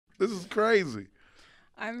This is crazy.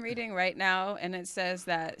 I'm reading right now, and it says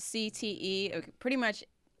that CTE, pretty much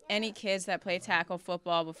any kids that play tackle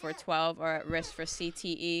football before 12 are at risk for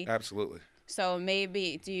CTE. Absolutely. So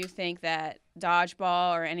maybe, do you think that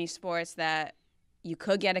dodgeball or any sports that you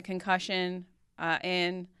could get a concussion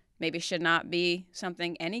in maybe should not be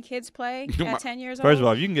something any kids play at 10 years old? First of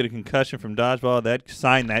all, if you can get a concussion from dodgeball,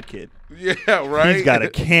 sign that kid. Yeah, right. He's got a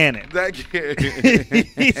cannon. That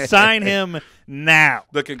kid. Sign him now.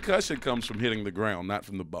 The concussion comes from hitting the ground, not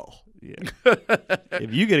from the ball. Yeah.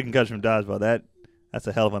 If you get a concussion from dodgeball, that's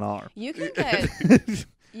a hell of an arm. You can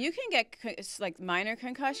get like minor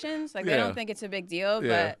concussions. Like they don't think it's a big deal,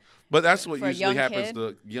 but that's what for a usually young happens kid,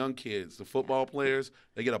 to young kids. The football players,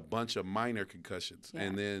 they get a bunch of minor concussions,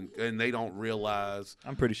 and they don't realize.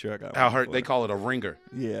 I'm pretty sure I got how one hurt. before. They call it a ringer.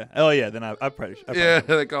 Yeah. Oh yeah. Then I probably.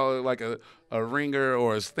 They call it like a ringer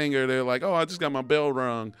or a stinger. They're like, oh, I just got my bell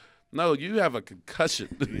rung. No, you have a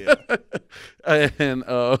concussion. Yeah. And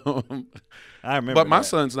I remember. But my that.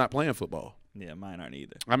 son's not playing football. Yeah, mine aren't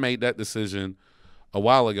either. I made that decision a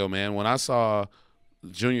while ago, man. When I saw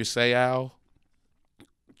Junior Seau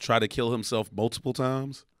try to kill himself multiple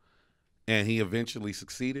times, and he eventually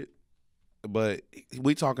succeeded. But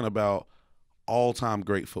we talking about all-time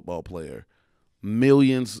great football player,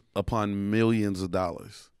 millions upon millions of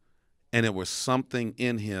dollars, and it was something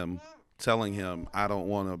in him telling him, I don't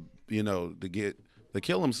want to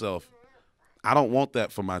kill himself. I don't want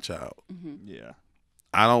that for my child. Mm-hmm. Yeah.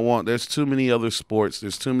 There's too many other sports.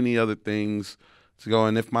 There's too many other things to go.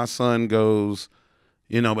 And if my son goes,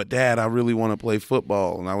 but Dad, I really want to play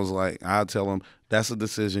football. And I was like, I'll tell him that's a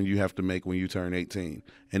decision you have to make when you turn 18.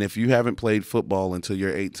 And if you haven't played football until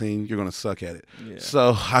you're 18, you're going to suck at it. Yeah.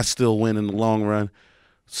 So I still win in the long run.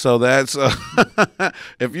 So that's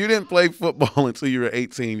if you didn't play football until you were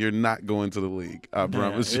 18, you're not going to the league. I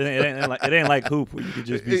promise you. It ain't like hoop where you could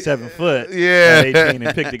just be 7 foot at 18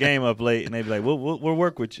 and pick the game up late, and they be like, "We'll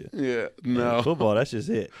work with you." Yeah, no football. That's just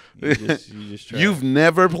it. You just try. You've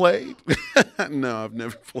never played? No, I've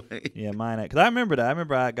never played. Yeah, mine. Because I remember that. I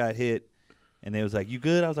remember I got hit, and they was like, "You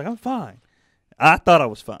good?" I was like, "I'm fine." I thought I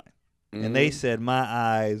was fine, and they said my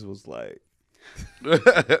eyes was like. But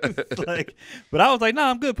I was like, no,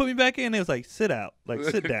 I'm good. Put me back in. They was like, sit out,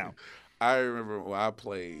 sit down. I remember when I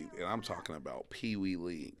played, and I'm talking about Pee Wee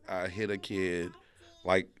League. I hit a kid,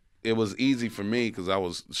 it was easy for me because I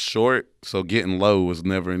was short, so getting low was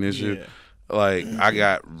never an issue. Yeah. I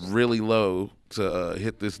got really low to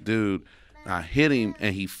hit this dude. I hit him,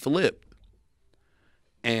 and he flipped,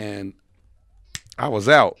 and I was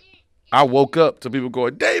out. I woke up to people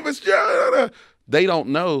going, Davis, they don't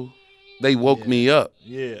know. They woke me up.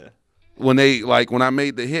 Yeah. When when I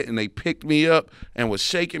made the hit and they picked me up and was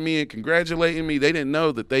shaking me and congratulating me, they didn't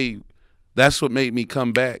know that's what made me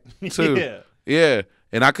come back too. Yeah.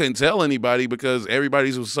 And I couldn't tell anybody because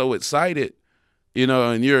everybody was so excited,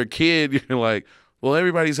 and you're a kid, you're like, well,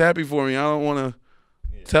 everybody's happy for me. I don't want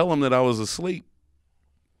to tell them that I was asleep.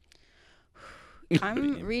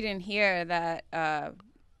 I'm reading here that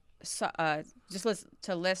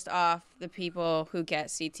to list off the people who get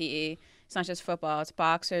CTE. It's not just football. It's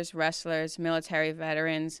boxers, wrestlers, military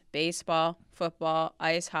veterans, baseball, football,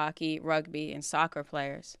 ice hockey, rugby, and soccer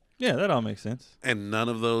players. Yeah, that all makes sense. And none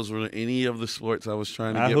of those were any of the sports I was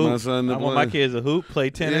trying to get my son to play. I want my kids to hoop, play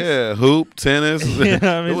tennis. Yeah, hoop, tennis. It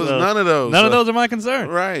was none of those. None of those are my concern.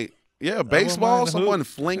 Right. Yeah, baseball, someone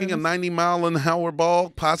flinging a 90-mile-an-hour ball,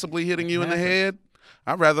 possibly hitting you in the head.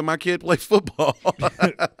 I'd rather my kid play football.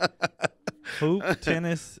 Hoop,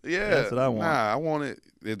 tennis. Yeah. That's what I want. Nah, I want it.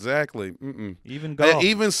 Exactly. Mm-mm. Even golf.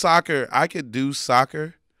 Even soccer. I could do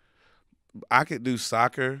soccer.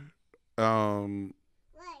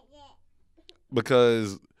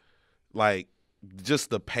 Because,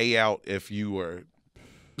 just the payout if you were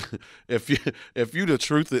if you the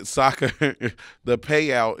truth at soccer, the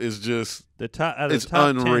payout is just the top. It's top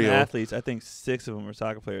unreal. 10 athletes, I think 6 of them are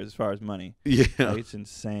soccer players as far as money. Yeah, it's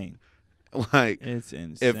insane. It's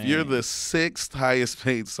insane. If you're the 6th highest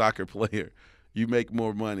paid soccer player, you make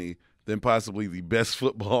more money than possibly the best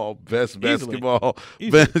football, best basketball.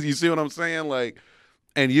 Best, you see what I'm saying?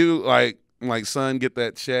 And you son, get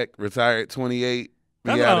that check, retire at 28.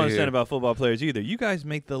 That's what I don't understand about football players either. You guys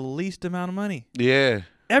make the least amount of money. Yeah.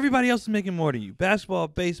 Everybody else is making more than you. Basketball,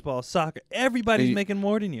 baseball, soccer. Everybody's making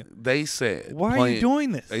more than you. They said. Why are you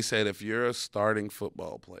doing this? They said if you're a starting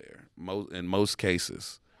football player, in most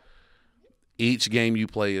cases, each game you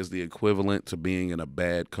play is the equivalent to being in a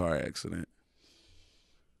bad car accident.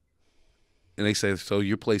 And they said, so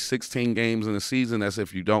you play 16 games in a season. That's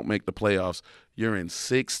if you don't make the playoffs. You're in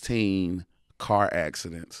 16 car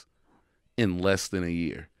accidents in less than a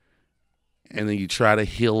year. and then you try to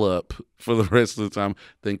heal up for the rest of the time,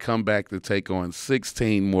 then come back to take on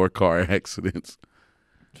 16 more car accidents.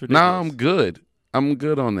 Nah, I'm good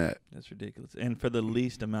on that. That's ridiculous. And for the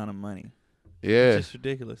least amount of money. Yeah. It's just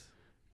ridiculous.